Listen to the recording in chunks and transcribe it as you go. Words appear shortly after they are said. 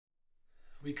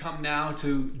We come now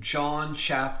to John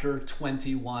chapter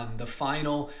 21, the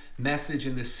final message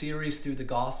in this series through the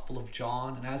Gospel of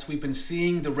John. And as we've been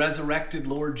seeing the resurrected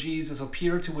Lord Jesus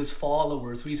appear to his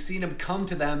followers, we've seen him come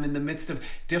to them in the midst of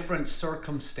different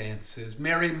circumstances.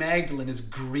 Mary Magdalene is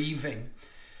grieving,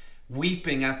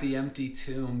 weeping at the empty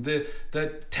tomb. The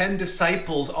 10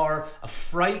 disciples are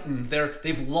frightened.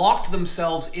 They've locked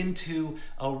themselves into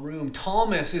a room.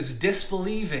 Thomas is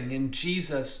disbelieving, and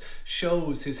Jesus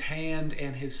shows his hand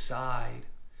and his side.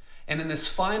 And in this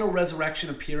final resurrection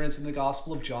appearance in the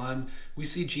Gospel of John, we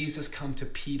see Jesus come to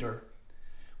Peter.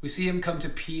 We see him come to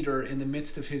Peter in the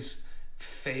midst of his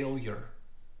failure.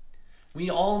 We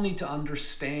all need to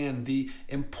understand the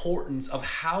importance of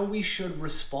how we should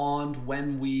respond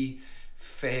when we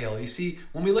fail. You see,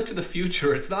 when we look to the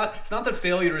future, it's not that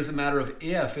failure is a matter of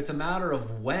if, it's a matter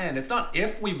of when. It's not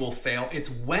if we will fail, it's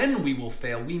when we will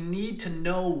fail. We need to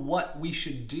know what we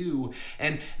should do.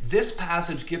 And this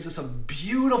passage gives us a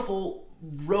beautiful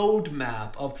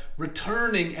roadmap of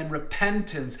returning and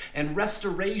repentance and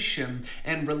restoration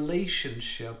and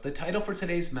relationship. The title for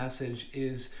today's message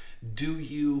is, Do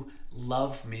You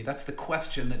Love Me? That's the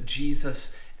question that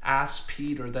Jesus asks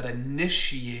Peter, that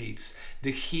initiates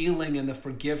the healing and the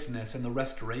forgiveness and the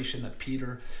restoration that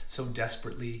Peter so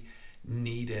desperately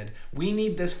needed. We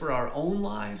need this for our own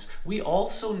lives. We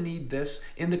also need this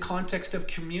in the context of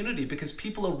community, because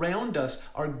people around us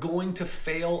are going to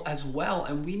fail as well,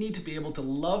 and we need to be able to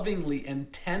lovingly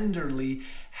and tenderly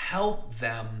help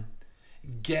them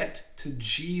get to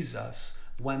Jesus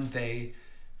when they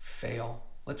fail.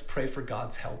 Let's pray for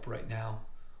God's help right now.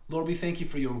 Lord, we thank you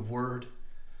for your word.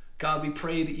 God, we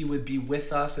pray that you would be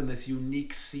with us in this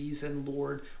unique season,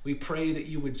 Lord. We pray that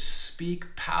you would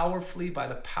speak powerfully by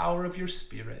the power of your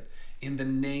Spirit in the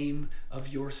name of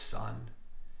your Son.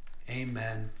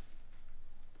 Amen.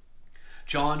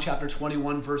 John chapter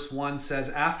 21 verse 1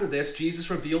 says, After this, Jesus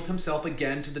revealed himself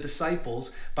again to the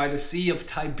disciples by the Sea of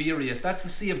Tiberias. That's the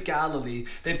Sea of Galilee.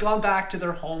 They've gone back to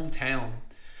their hometown.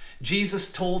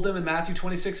 Jesus told them in Matthew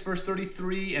 26 verse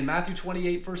 33 and Matthew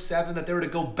 28 verse 7 that they were to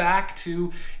go back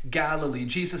to Galilee.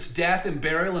 Jesus' death and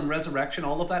burial and resurrection,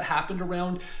 all of that happened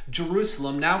around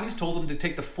Jerusalem. Now he's told them to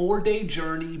take the 4-day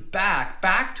journey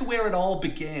back to where it all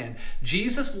began.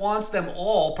 Jesus wants them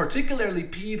all, particularly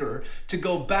Peter, to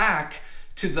go back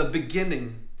to the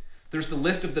beginning. There's the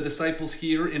list of the disciples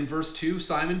here in verse 2.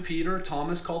 Simon Peter,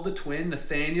 Thomas called the twin,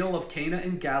 Nathanael of Cana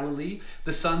in Galilee,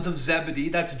 the sons of Zebedee,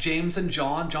 that's James and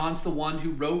John. John's the one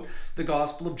who wrote the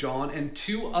Gospel of John, and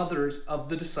 2 others of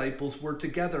the disciples were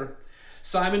together.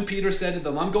 Simon Peter said to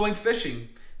them, I'm going fishing.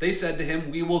 They said to him,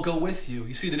 we will go with you.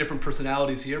 You see the different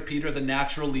personalities here. Peter, the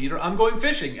natural leader, I'm going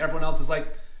fishing. Everyone else is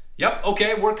like, yep,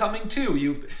 okay, we're coming too.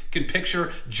 You can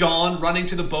picture John running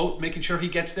to the boat, making sure he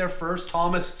gets there first.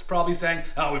 Thomas is probably saying,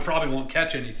 we probably won't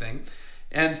catch anything.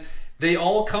 And they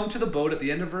all come to the boat at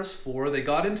the end of verse 4. They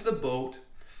got into the boat,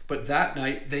 but that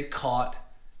night they caught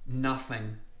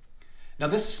nothing. Now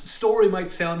this story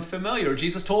might sound familiar.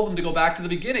 Jesus told them to go back to the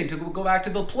beginning, to go back to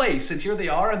the place. And here they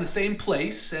are in the same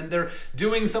place, and they're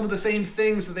doing some of the same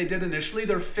things that they did initially.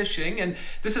 They're fishing, and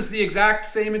this is the exact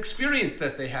same experience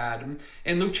that they had.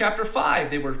 In Luke chapter 5,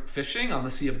 they were fishing on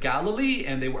the Sea of Galilee,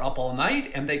 and they were up all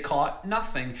night, and they caught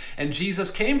nothing. And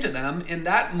Jesus came to them in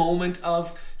that moment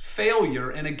of failure.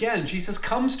 And again, Jesus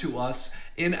comes to us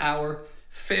in our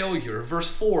failure.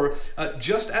 Verse 4,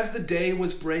 just as the day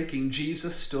was breaking,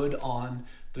 Jesus stood on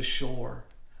the shore.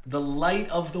 The light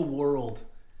of the world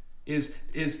is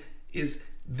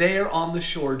there on the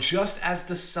shore, just as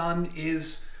the sun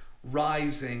is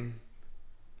rising.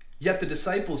 Yet the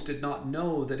disciples did not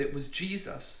know that it was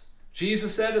Jesus.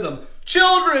 Jesus said to them,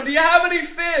 Children, do you have any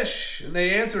fish? And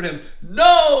they answered him,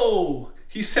 No.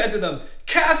 He said to them,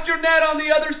 Cast your net on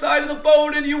the other side of the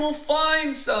boat and you will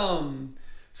find some.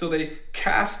 So they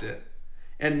cast it,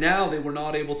 and now they were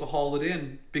not able to haul it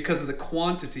in because of the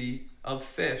quantity of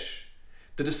fish.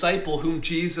 The disciple whom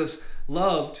Jesus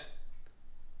loved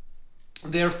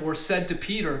therefore said to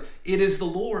Peter, It is the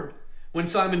Lord. When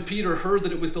Simon Peter heard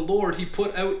that it was the Lord, he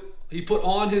put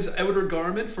on his outer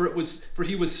garment, for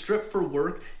he was stripped for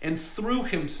work, and threw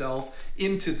himself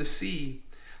into the sea.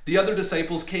 The other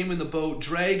disciples came in the boat,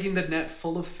 dragging the net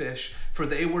full of fish, for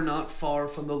they were not far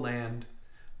from the land,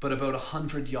 but about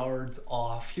 100 yards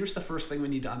off. Here's the first thing we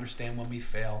need to understand when we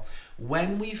fail.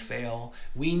 When we fail,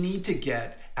 we need to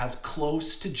get as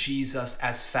close to Jesus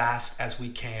as fast as we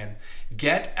can.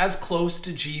 Get as close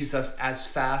to Jesus as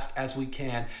fast as we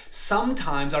can.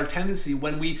 Sometimes our tendency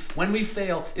when we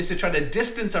fail is to try to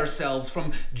distance ourselves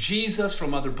from Jesus,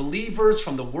 from other believers,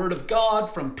 from the Word of God,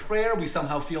 from prayer. We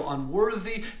somehow feel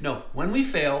unworthy. No, when we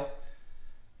fail,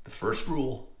 the first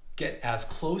rule, get as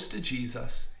close to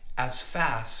Jesus as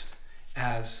fast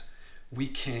as we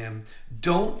can.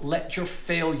 Don't let your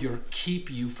failure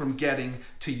keep you from getting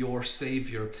to your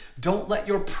Savior. Don't let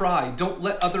your pride, don't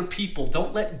let other people,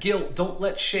 don't let guilt, don't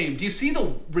let shame. Do you see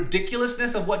the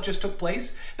ridiculousness of what just took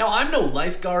place? Now, I'm no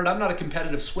lifeguard, I'm not a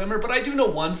competitive swimmer, but I do know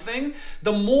one thing.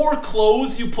 The more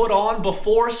clothes you put on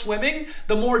before swimming,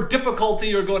 the more difficulty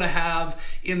you're going to have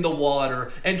in the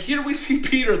water. And here we see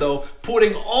Peter, though,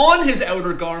 putting on his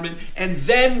outer garment and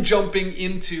then jumping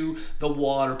into the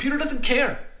water. Peter doesn't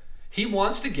care. He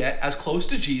wants to get as close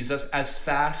to Jesus as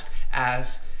fast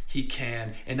as he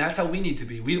can. And that's how we need to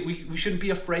be. We shouldn't be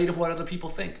afraid of what other people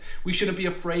think. We shouldn't be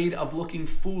afraid of looking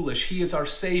foolish. He is our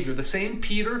Savior. The same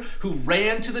Peter who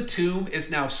ran to the tomb is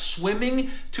now swimming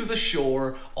to the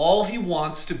shore. All he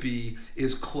wants to be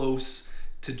is close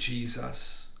to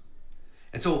Jesus.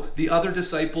 And so the other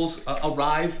disciples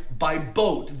arrive by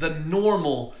boat, the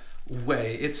normal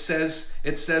way. It says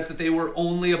that they were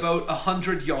only about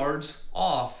 100 yards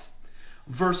off.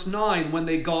 Verse 9, when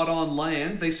they got on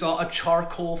land, they saw a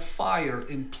charcoal fire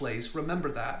in place. Remember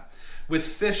that. With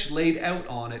fish laid out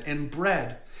on it and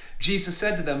bread. Jesus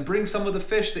said to them, "Bring some of the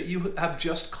fish that you have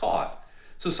just caught."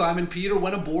 So Simon Peter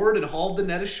went aboard and hauled the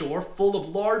net ashore full of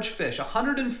large fish,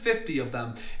 150 of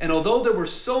them. And although there were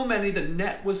so many, the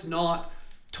net was not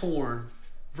torn.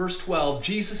 Verse 12,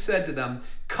 Jesus said to them,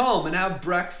 "Come and have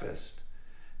breakfast."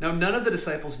 Now none of the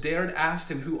disciples dared ask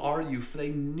him, "Who are you?" For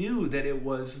they knew that it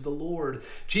was the Lord.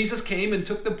 Jesus came and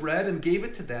took the bread and gave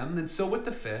it to them, and so with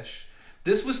the fish.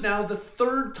 This was now the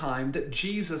third time that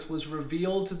Jesus was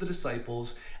revealed to the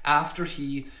disciples after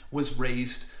he was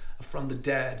raised from the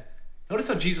dead. Notice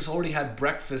how Jesus already had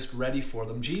breakfast ready for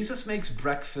them. Jesus makes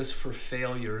breakfast for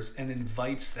failures and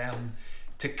invites them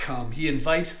to come. He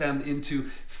invites them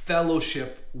into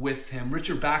fellowship with him.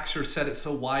 Richard Baxter said it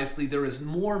so wisely: there is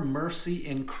more mercy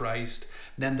in Christ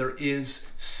than there is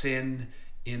sin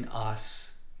in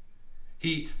us.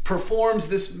 He performs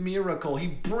this miracle. He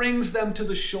brings them to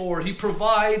the shore. He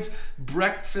provides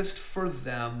breakfast for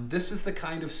them. This is the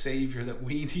kind of Savior that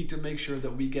we need to make sure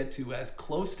that we get to as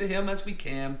close to him as we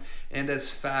can and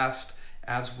as fast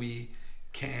as we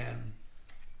can.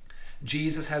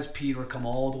 Jesus has Peter come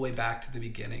all the way back to the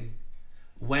beginning.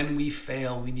 When we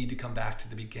fail, we need to come back to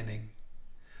the beginning.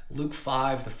 Luke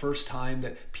 5, the first time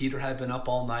that Peter had been up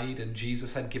all night and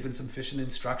Jesus had given some fishing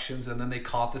instructions and then they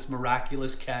caught this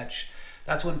miraculous catch,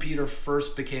 that's when Peter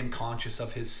first became conscious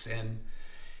of his sin.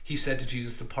 He said to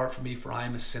Jesus, "Depart from me, for I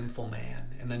am a sinful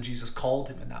man." And then Jesus called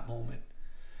him in that moment.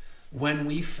 When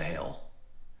we fail,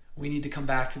 we need to come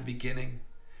back to the beginning.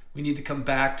 We need to come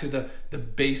back to the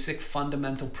basic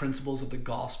fundamental principles of the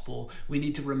gospel. We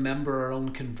need to remember our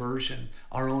own conversion,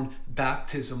 our own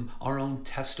baptism, our own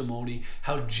testimony,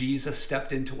 how Jesus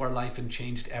stepped into our life and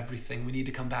changed everything. We need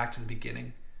to come back to the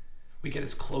beginning. We get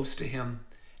as close to him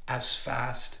as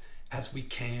fast as we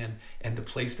can, and the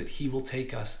place that he will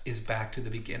take us is back to the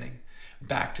beginning,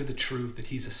 back to the truth that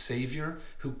he's a Savior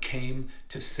who came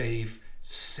to save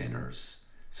sinners.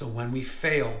 So when we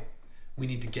fail, we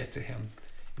need to get to him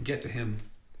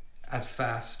as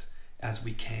fast as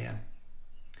we can.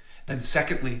 Then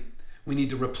secondly, we need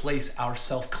to replace our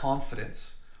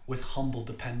self-confidence with humble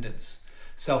dependence.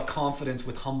 Self-confidence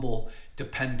with humble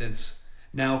dependence.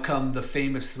 Now come the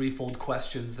famous threefold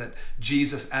questions that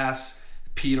Jesus asks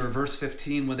Peter. Verse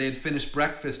 15, when they had finished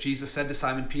breakfast, Jesus said to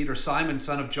Simon Peter, "Simon,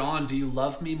 son of John, do you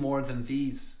love me more than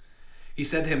these?" He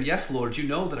said to him, "Yes, Lord, you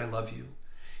know that I love you."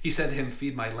 He said to him,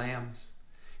 "Feed my lambs."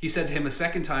 He said to him a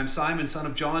second time, "Simon, son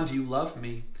of John, do you love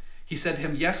me?" He said to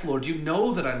him, "Yes, Lord, you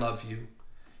know that I love you."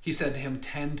 He said to him,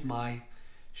 "Tend my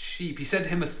sheep." He said to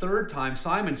him a third time,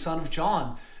 "Simon, son of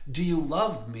John, do you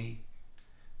love me?"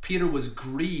 Peter was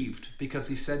grieved because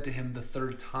he said to him the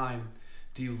third time,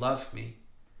 "Do you love me?"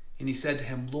 And he said to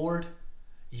him, "Lord,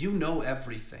 you know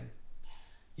everything.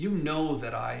 You know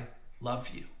that I love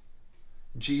you."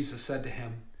 Jesus said to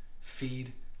him,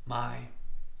 "Feed my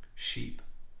sheep."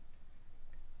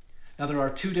 Now, there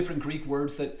are two different Greek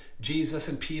words that Jesus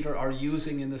and Peter are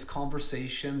using in this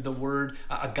conversation, the word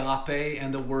agape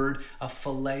and the word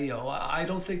phileo. I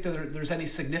don't think that there's any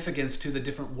significance to the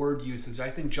different word uses. I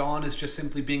think John is just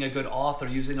simply being a good author,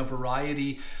 using a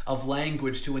variety of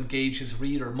language to engage his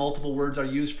reader. Multiple words are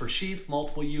used for sheep,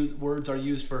 multiple words are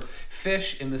used for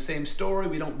fish in the same story.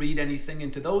 We don't read anything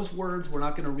into those words. We're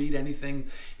not going to read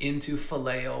anything into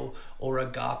phileo or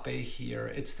agape here.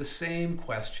 It's the same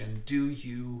question: do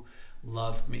you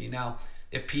love me? Now,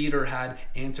 if Peter had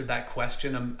answered that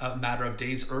question a matter of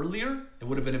days earlier, it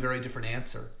would have been a very different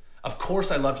answer. Of course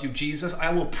I love you, Jesus.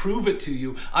 I will prove it to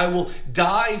you. I will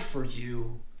die for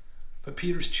you. But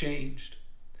Peter's changed.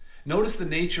 Notice the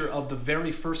nature of the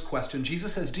very first question.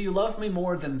 Jesus says, do you love me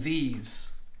more than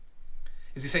these?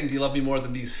 Is he saying, do you love me more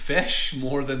than these fish,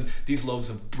 more than these loaves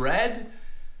of bread?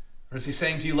 Or is he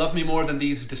saying, do you love me more than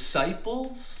these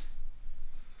disciples?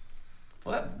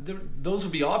 Well, those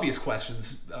would be obvious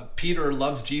questions. Peter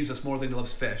loves Jesus more than he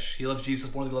loves fish. He loves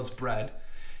Jesus more than he loves bread.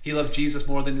 He loves Jesus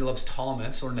more than he loves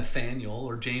Thomas or Nathaniel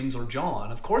or James or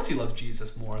John. Of course he loves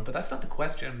Jesus more, but that's not the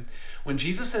question. When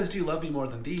Jesus says, do you love me more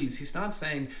than these? He's not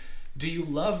saying, do you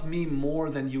love me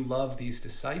more than you love these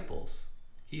disciples?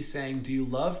 He's saying, do you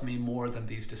love me more than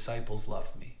these disciples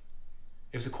love me?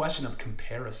 It was a question of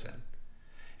comparison.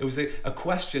 It was a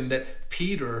question that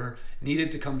Peter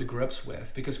needed to come to grips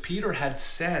with, because Peter had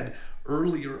said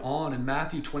earlier on in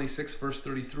Matthew 26, verse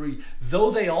 33,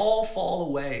 though they all fall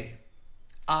away,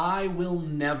 I will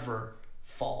never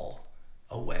fall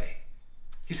away.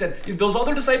 He said, those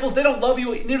other disciples, they don't love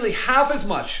you nearly half as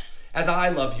much as I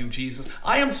love you, Jesus.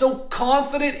 I am so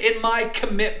confident in my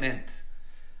commitment.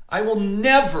 I will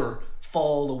never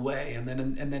fall away. And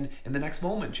then in the next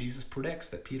moment, Jesus predicts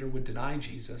that Peter would deny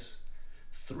Jesus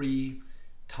 3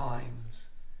 times.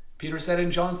 Peter said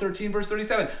in John 13, verse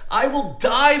 37, I will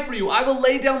die for you. I will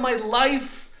lay down my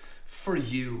life for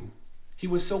you. He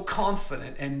was so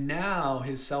confident, and now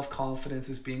his self-confidence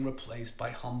is being replaced by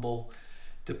humble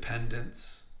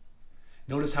dependence.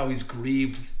 Notice how he's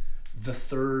grieved the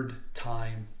 3rd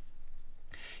time.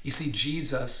 You see,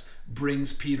 Jesus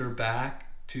brings Peter back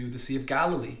to the Sea of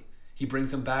Galilee. He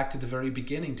brings him back to the very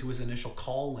beginning, to his initial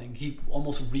calling. He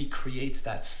almost recreates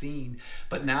that scene,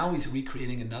 but now he's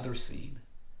recreating another scene.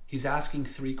 He's asking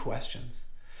 3 questions.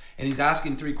 And he's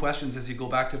asking 3 questions as you go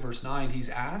back to verse 9. He's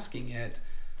asking it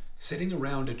sitting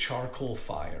around a charcoal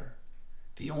fire.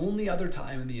 The only other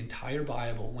time in the entire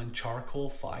Bible when charcoal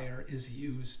fire is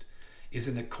used is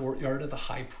in the courtyard of the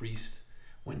high priest,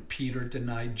 when Peter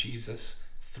denied Jesus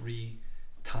 3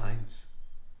 times.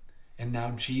 And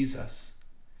now Jesus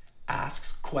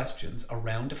asks questions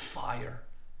around a fire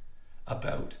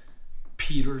about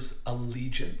Peter's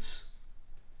allegiance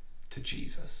to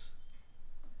Jesus.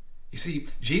 You see,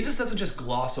 Jesus doesn't just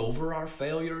gloss over our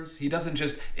failures. He doesn't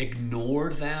just ignore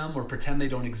them or pretend they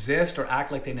don't exist or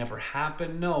act like they never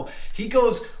happened. No, he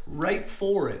goes right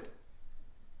for it.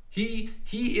 He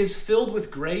is filled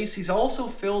with grace. He's also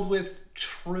filled with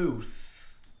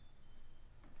truth.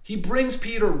 He brings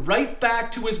Peter right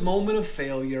back to his moment of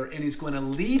failure, and he's going to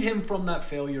lead him from that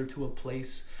failure to a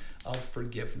place of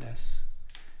forgiveness.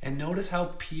 And notice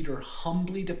how Peter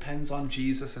humbly depends on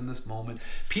Jesus in this moment.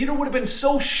 Peter would have been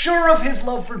so sure of his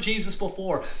love for Jesus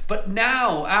before, but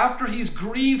now, after he's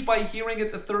grieved by hearing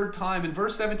it the 3rd time, in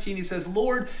verse 17 he says,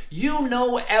 Lord, you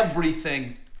know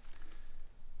everything.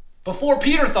 Before,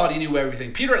 Peter thought he knew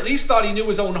everything. Peter at least thought he knew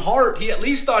his own heart. He at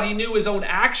least thought he knew his own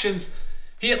actions.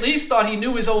 He at least thought he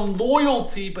knew his own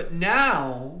loyalty, but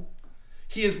now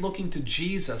he is looking to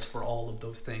Jesus for all of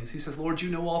those things. He says, Lord, you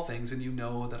know all things, and you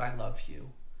know that I love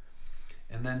you.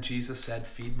 And then Jesus said,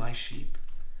 feed my sheep.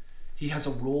 He has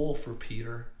a role for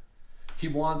Peter. He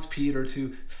wants Peter to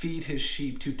feed his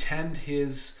sheep, to tend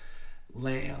his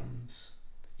lambs.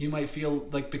 You might feel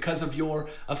like because of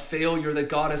a failure that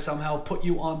God has somehow put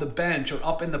you on the bench or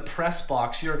up in the press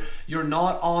box. You're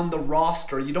not on the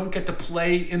roster. You don't get to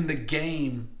play in the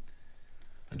game.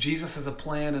 Jesus has a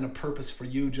plan and a purpose for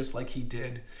you, just like he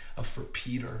did for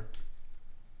Peter.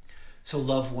 So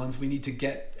loved ones, we need to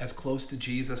get as close to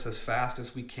Jesus as fast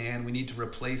as we can. We need to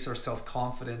replace our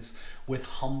self-confidence with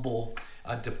humble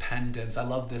dependence. I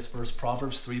love this verse,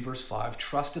 Proverbs 3 verse 5.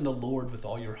 Trust in the Lord with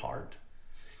all your heart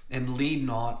and lean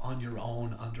not on your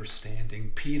own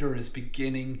understanding. Peter is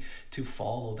beginning to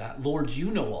follow that. Lord,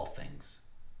 you know all things.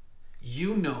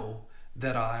 You know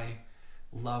that I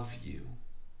love you.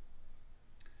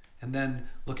 And then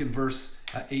look in verse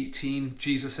 18.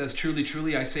 Jesus says, truly,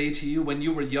 truly, I say to you, when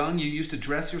you were young, you used to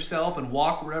dress yourself and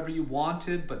walk wherever you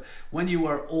wanted. But when you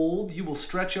are old, you will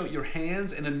stretch out your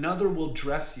hands, and another will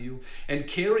dress you and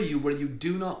carry you where you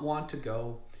do not want to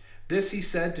go. This he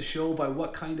said to show by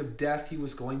what kind of death he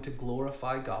was going to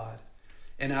glorify God.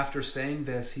 And after saying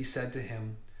this, he said to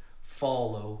him,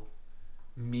 follow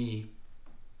me.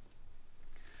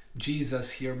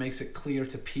 Jesus here makes it clear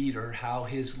to Peter how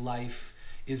his life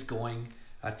is going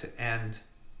to end.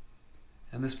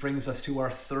 And this brings us to our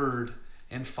 3rd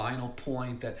and final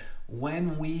point, that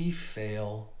when we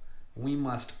fail, we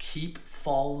must keep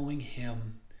following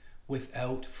him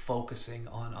without focusing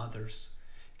on others.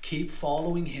 Keep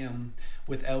following him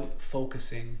without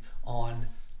focusing on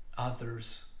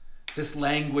others. This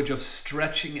language of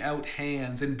stretching out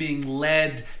hands and being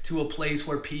led to a place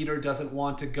where Peter doesn't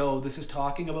want to go. This is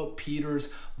talking about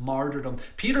Peter's martyrdom.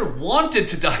 Peter wanted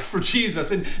to die for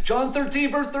Jesus in John 13,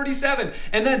 verse 37.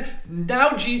 And then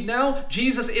now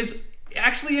Jesus is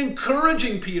actually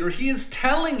encouraging Peter. He is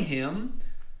telling him,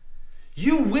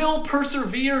 you will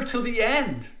persevere to the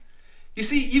end. You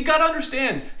see, you've got to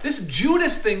understand, this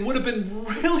Judas thing would have been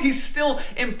really still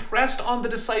impressed on the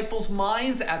disciples'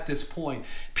 minds at this point.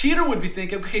 Peter would be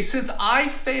thinking, okay, since I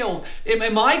failed,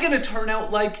 am I going to turn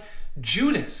out like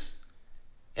Judas?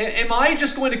 Am I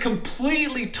just going to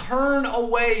completely turn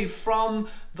away from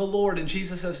the Lord? And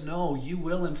Jesus says, no, you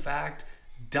will in fact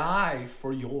die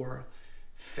for your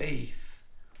faith.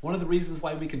 One of the reasons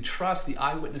why we can trust the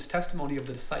eyewitness testimony of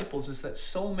the disciples is that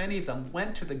so many of them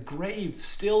went to the grave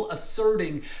still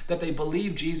asserting that they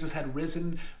believed Jesus had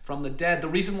risen from the dead. The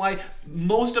reason why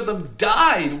most of them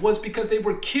died was because they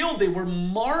were killed. They were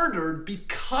martyred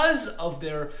because of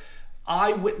their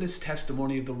eyewitness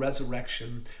testimony of the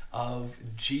resurrection of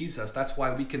Jesus. That's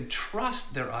why we can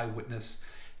trust their eyewitness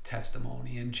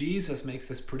testimony. And Jesus makes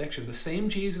this prediction. The same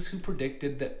Jesus who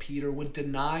predicted that Peter would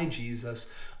deny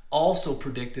Jesus also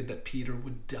predicted that Peter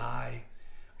would die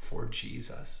for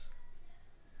Jesus.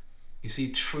 You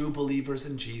see, true believers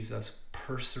in Jesus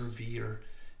persevere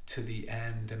to the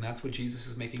end. And that's what Jesus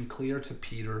is making clear to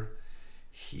Peter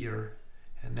here.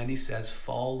 And then he says,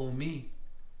 follow me.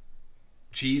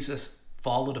 Jesus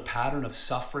followed a pattern of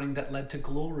suffering that led to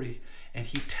glory. And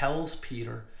he tells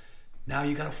Peter, now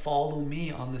you got to follow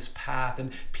me on this path.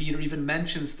 And Peter even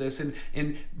mentions this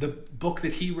in the book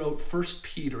that he wrote, 1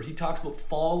 Peter. He talks about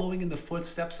following in the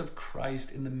footsteps of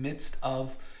Christ in the midst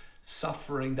of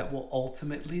suffering that will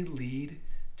ultimately lead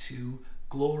to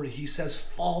glory. He says,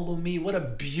 follow me. What a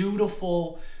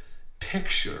beautiful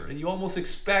picture. And you almost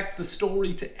expect the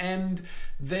story to end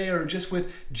there, just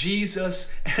with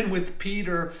Jesus and with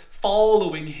Peter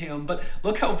following him. But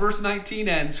look how verse 19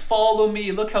 ends. Follow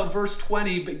me. Look how verse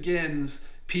 20 begins.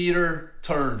 Peter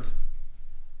turned.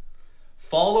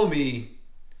 Follow me.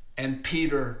 And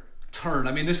Peter turned.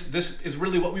 I mean, this is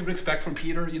really what we would expect from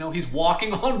Peter. You know, he's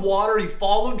walking on water. He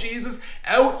followed Jesus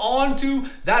out onto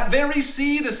that very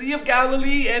sea, the Sea of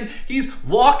Galilee, and he's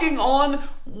walking on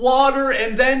water.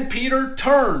 And then Peter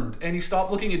turned and he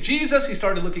stopped looking at Jesus. He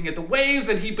started looking at the waves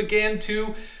and he began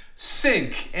to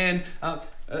sink. And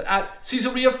at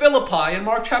Caesarea Philippi in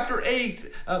Mark chapter 8,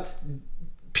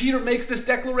 Peter makes this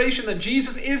declaration that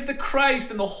Jesus is the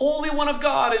Christ and the Holy One of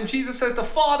God. And Jesus says, the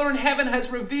Father in heaven has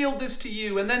revealed this to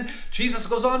you. And then Jesus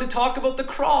goes on to talk about the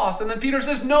cross. And then Peter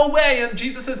says, no way. And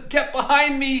Jesus says, get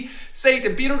behind me,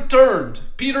 Satan. Peter turned.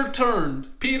 Peter turned.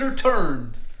 Peter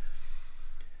turned.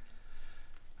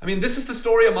 I mean, this is the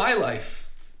story of my life.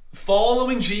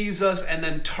 Following Jesus and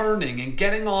then turning and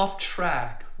getting off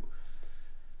track.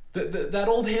 That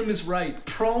old hymn is right.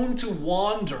 Prone to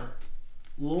wander.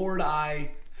 Lord,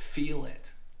 I feel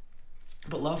it.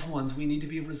 But loved ones, we need to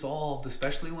be resolved,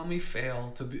 especially when we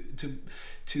fail,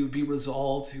 to be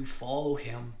resolved to follow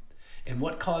him. And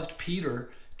what caused Peter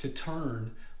to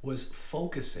turn was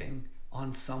focusing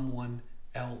on someone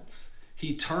else.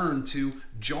 He turned to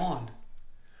John.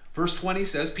 Verse 20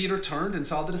 says, Peter turned and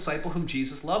saw the disciple whom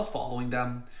Jesus loved following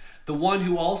them, the one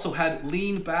who also had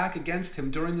leaned back against him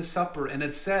during the supper and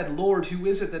had said, Lord, who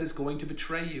is it that is going to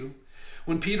betray you?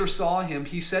 When Peter saw him,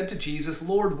 he said to Jesus,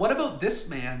 Lord, what about this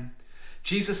man?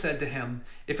 Jesus said to him,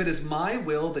 if it is my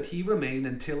will that he remain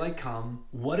until I come,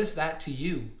 what is that to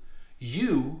you?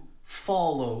 You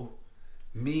follow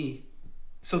me.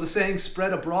 So the saying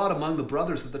spread abroad among the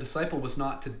brothers that the disciple was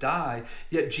not to die.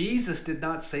 Yet Jesus did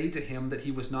not say to him that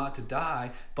he was not to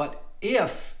die, but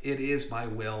if it is my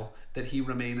will that he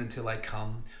remain until I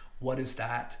come, what is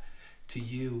that to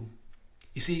you?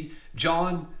 You see,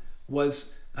 John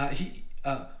was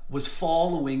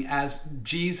following as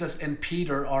Jesus and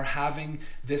Peter are having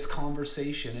this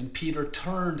conversation. And Peter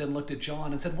turned and looked at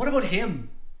John and said, what about him?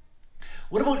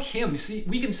 What about him? See,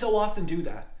 we can so often do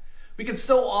that. We can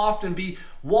so often be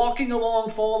walking along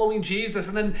following Jesus,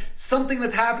 and then something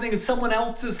that's happening in someone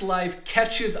else's life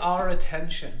catches our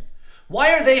attention.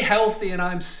 Why are they healthy and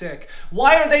I'm sick?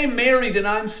 Why are they married and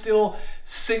I'm still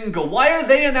single? Why are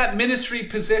they in that ministry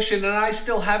position and I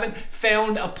still haven't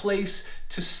found a place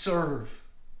to serve?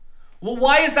 Well,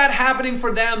 why is that happening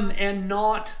for them and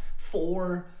not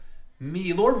for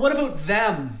me? Lord, what about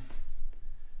them?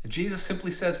 And Jesus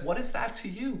simply says, what is that to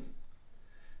you?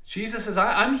 Jesus says,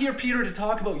 I'm here, Peter, to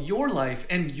talk about your life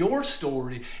and your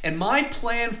story and my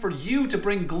plan for you to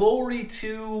bring glory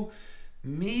to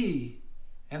me.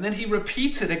 And then he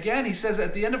repeats it again. He says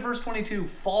at the end of verse 22,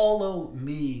 follow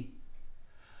me.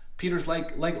 Peter's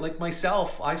like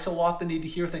myself. I so often need to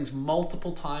hear things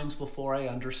multiple times before I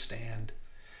understand.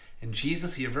 And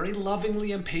Jesus here very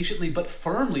lovingly and patiently but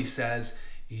firmly says,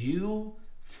 you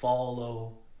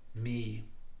follow me.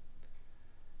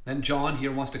 Then John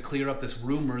here wants to clear up this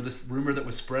rumor that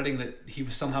was spreading that he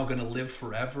was somehow going to live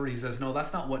forever. He says, no,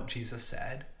 that's not what Jesus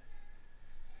said.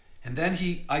 And then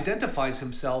he identifies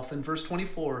himself in verse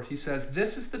 24. He says,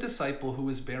 this is the disciple who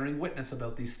is bearing witness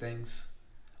about these things.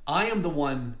 I am the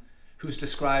one who's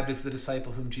described as the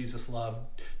disciple whom Jesus loved.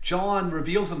 John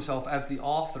reveals himself as the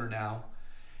author now.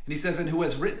 And he says, and who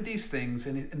has written these things.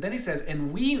 And then he says,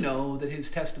 and we know that his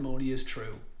testimony is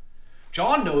true.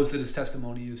 John knows that his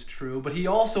testimony is true, but he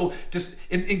also just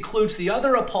includes the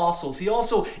other apostles. He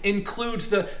also includes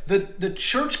the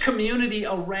church community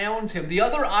around him, the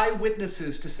other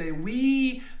eyewitnesses, to say,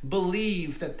 we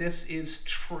believe that this is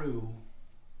true.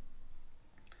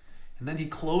 And then he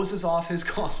closes off his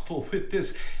gospel with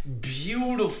this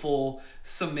beautiful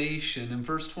summation in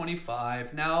verse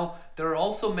 25. Now, there are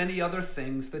also many other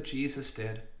things that Jesus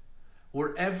did.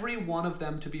 Were every one of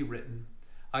them to be written,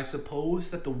 I suppose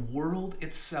that the world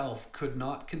itself could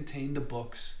not contain the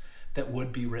books that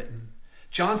would be written.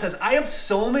 John says, I have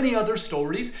so many other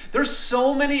stories. There's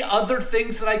so many other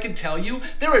things that I could tell you.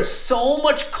 There is so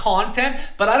much content,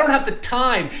 but I don't have the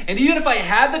time. And even if I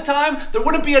had the time, there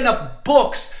wouldn't be enough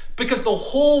books, because the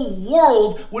whole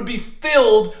world would be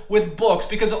filled with books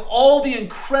because of all the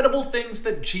incredible things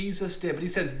that Jesus did. But he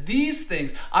says, these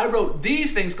things, I wrote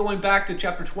these things, going back to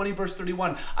chapter 20, verse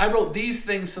 31. I wrote these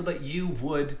things so that you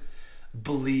would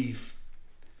believe.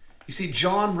 You see,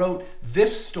 John wrote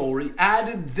this story,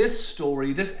 added this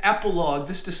story, this epilogue,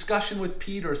 this discussion with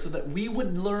Peter, so that we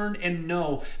would learn and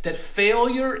know that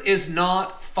failure is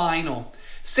not final.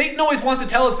 Satan always wants to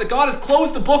tell us that God has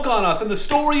closed the book on us and the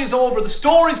story is over. The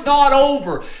story's not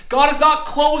over. God is not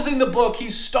closing the book.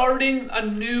 He's starting a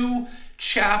new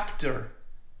chapter.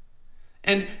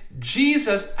 And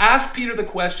Jesus asked Peter the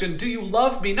question, do you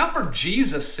love me? Not for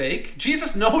Jesus' sake.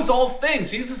 Jesus knows all things.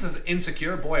 Jesus is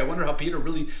insecure. Boy, I wonder how Peter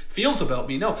really feels about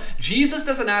me. No, Jesus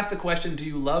doesn't ask the question, do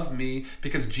you love me?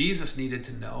 Because Jesus needed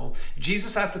to know.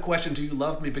 Jesus asked the question, do you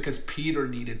love me? Because Peter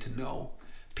needed to know.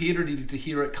 Peter needed to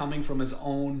hear it coming from his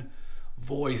own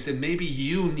voice. And maybe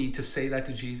you need to say that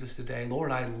to Jesus today. Lord,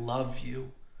 I love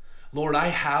you. Lord, I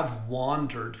have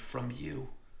wandered from you,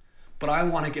 but I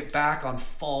want to get back on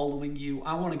following you.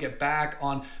 I want to get back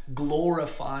on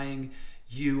glorifying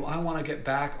you. I want to get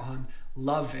back on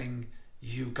loving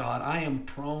you, God. I am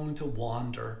prone to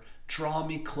wander. Draw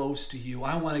me close to you.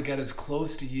 I want to get as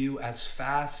close to you as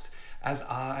fast as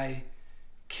I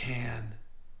can.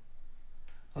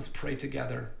 Let's pray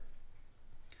together.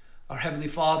 Our Heavenly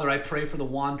Father, I pray for the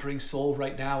wandering soul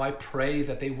right now. I pray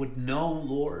that they would know,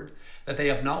 Lord, that they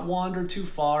have not wandered too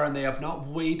far and they have not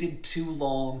waited too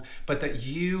long, but that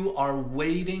you are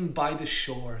waiting by the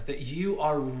shore, that you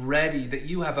are ready, that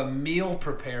you have a meal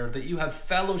prepared, that you have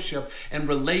fellowship and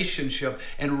relationship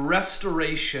and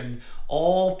restoration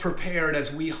all prepared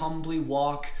as we humbly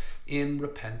walk in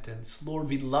repentance. Lord,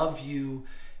 we love you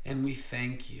and we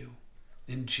thank you.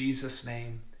 In Jesus'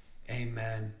 name,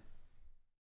 amen.